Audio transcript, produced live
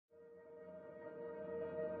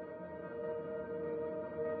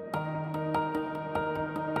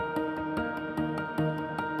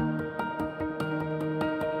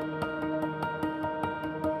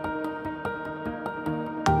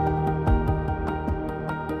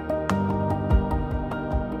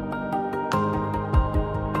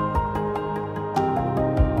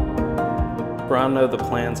For I know the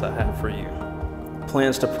plans I have for you,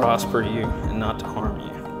 plans to prosper you and not to harm you,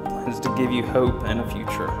 plans to give you hope and a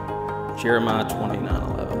future. Jeremiah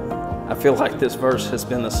 29:11. I feel like this verse has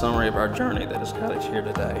been the summary of our journey that has got us here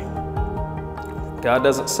today. God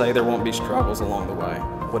doesn't say there won't be struggles along the way.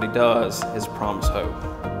 What He does is promise hope.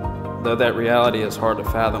 Though that reality is hard to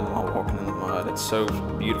fathom while walking in the mud, it's so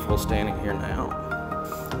beautiful standing here now.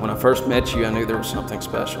 When I first met you, I knew there was something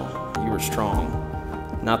special. You were strong.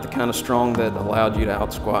 Not the kind of strong that allowed you to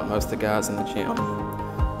out-squat most of the guys in the gym,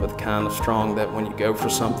 but the kind of strong that when you go for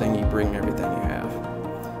something, you bring everything you have,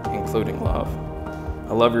 including love.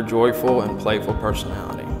 I love your joyful and playful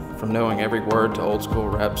personality, from knowing every word to old school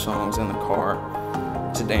rap songs in the car,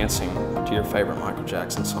 to dancing to your favorite Michael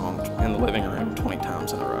Jackson song in the living room 20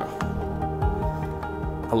 times in a row.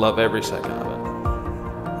 I love every second of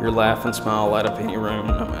it. Your laugh and smile light up any room,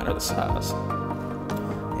 no matter the size.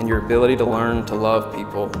 And your ability to learn to love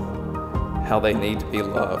people how they need to be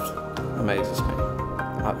loved amazes me.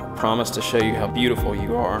 I promise to show you how beautiful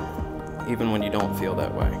you are, even when you don't feel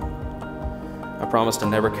that way. I promise to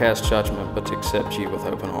never cast judgment, but to accept you with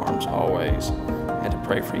open arms always, and to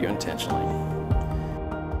pray for you intentionally.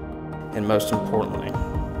 And most importantly,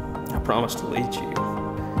 I promise to lead you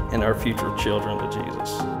and our future children to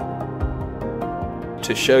Jesus.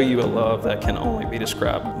 To show you a love that can only be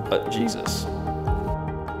described but Jesus.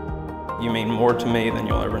 You mean more to me than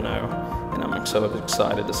you'll ever know, and I'm so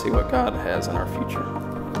excited to see what God has in our future.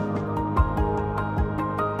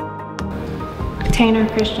 Tanner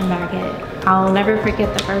Christian Baggett, I'll never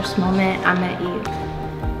forget the first moment I met you.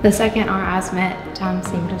 The second our eyes met, time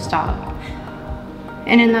seemed to stop.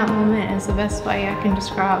 And in that moment is the best way I can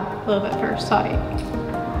describe love at first sight.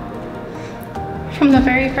 From the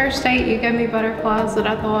very first date, you gave me butterflies that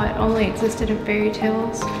I thought only existed in fairy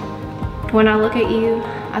tales. When I look at you,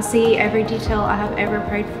 I see every detail I have ever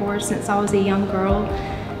prayed for since I was a young girl,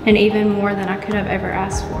 and even more than I could have ever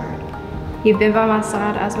asked for. You've been by my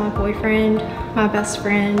side as my boyfriend, my best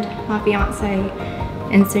friend, my fiance,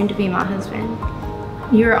 and soon to be my husband.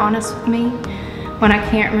 You are honest with me. When I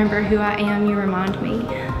can't remember who I am, you remind me.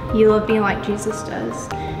 You love me like Jesus does.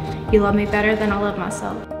 You love me better than I love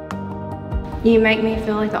myself. You make me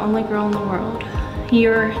feel like the only girl in the world.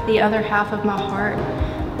 You're the other half of my heart,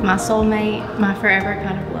 my soulmate, my forever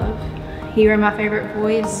kind of love. You are my favorite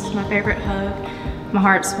voice, my favorite hug. My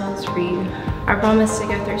heart swells for you. I promise to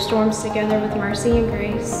go through storms together with mercy and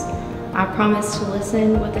grace. I promise to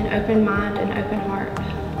listen with an open mind and open heart.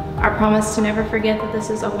 I promise to never forget that this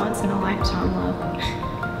is a once-in-a-lifetime love.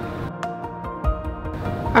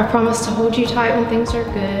 I promise to hold you tight when things are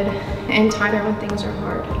good and tighter when things are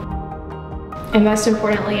hard. And most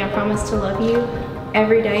importantly, I promise to love you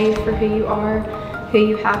every day for who you are, who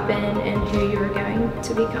you have been, and who you are going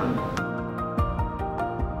to become.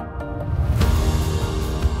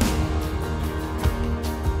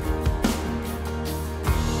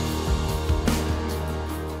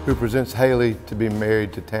 Who presents Halie to be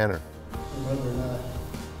married to Tanner. Whether or not.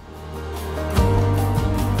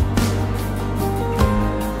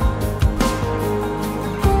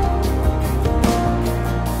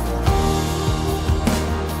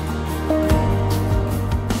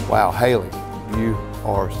 Wow, Halie, you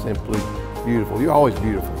are simply beautiful. You're always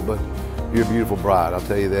beautiful, but you're a beautiful bride, I'll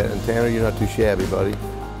tell you that. And Tanner, you're not too shabby, buddy.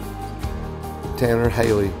 Tanner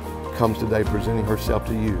Halie comes today presenting herself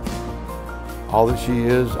to you. All that she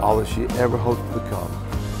is, all that she ever hopes to become,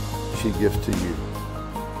 she gives to you.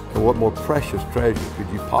 And what more precious treasure could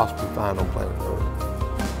you possibly find on planet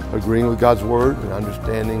Earth? Agreeing with God's word and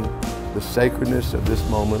understanding the sacredness of this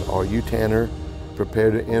moment, are you, Tanner,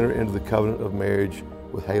 prepared to enter into the covenant of marriage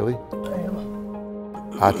with Halie? I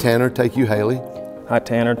am. I, Tanner, take you, Halie. I,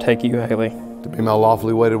 Tanner, take you, Halie. To be my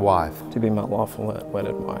lawfully wedded wife. To be my lawfully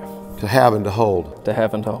wedded wife. To have and to hold. To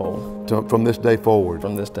have and to hold. From this day forward.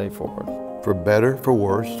 From this day forward. For better, for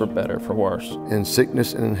worse. For better, for worse. In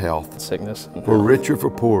sickness and in health. Sickness and for health. richer, for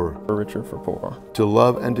poorer. For richer, for poorer. To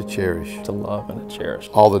love and to cherish. To love and to cherish.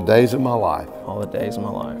 All the days of my life. All the days of my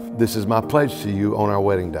life. This is my pledge to you on our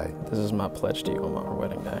wedding day. This is my pledge to you on our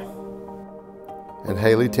wedding day. And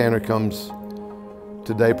Halie, Tanner comes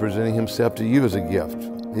today presenting himself to you as a gift.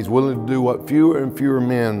 He's willing to do what fewer and fewer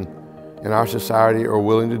men in our society are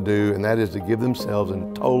willing to do, and that is to give themselves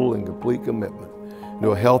in total and complete commitment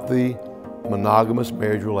to a healthy, monogamous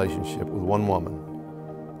marriage relationship with one woman.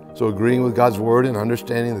 So agreeing with God's word and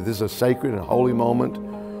understanding that this is a sacred and holy moment,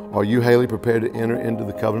 are you, Halie, prepared to enter into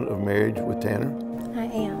the covenant of marriage with Tanner? I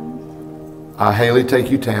am. I, Halie,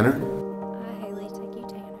 take you, Tanner. I, Halie, take you,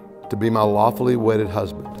 Tanner. To be my lawfully wedded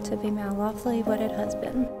husband. To be my lawfully wedded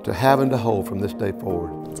husband. To have and to hold from this day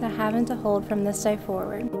forward. To have and to hold from this day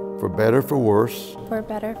forward. for better, for worse, for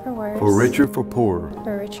better, for worse, for richer, for poorer,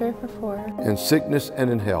 for richer, for poorer, in sickness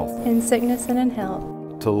and in health, in sickness and in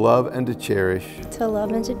health, to love and to cherish, to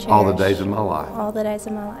love and to cherish, all the days of my life. all the days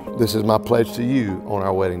of my life. This is my pledge to you on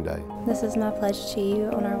our wedding day. This is my pledge to you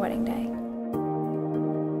on our wedding day.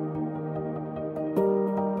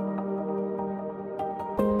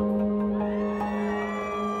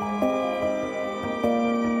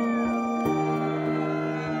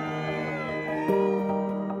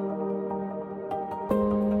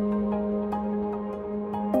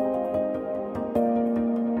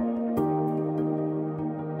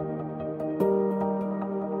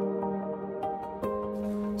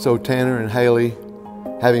 So Tanner and Halie,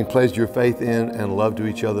 having pledged your faith in and love to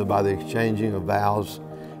each other by the exchanging of vows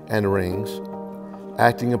and rings,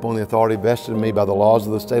 acting upon the authority vested in me by the laws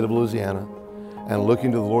of the state of Louisiana, and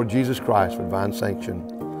looking to the Lord Jesus Christ for divine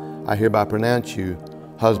sanction, I hereby pronounce you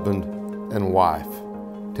husband and wife.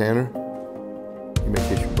 Tanner, you may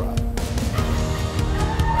kiss your bride.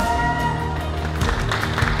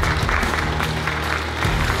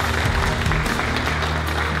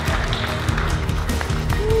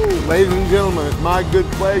 Ladies and gentlemen, it's my good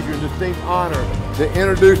pleasure and distinct honor to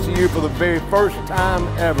introduce to you for the very first time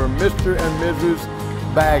ever, Mr. and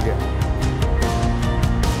Mrs. Baggett.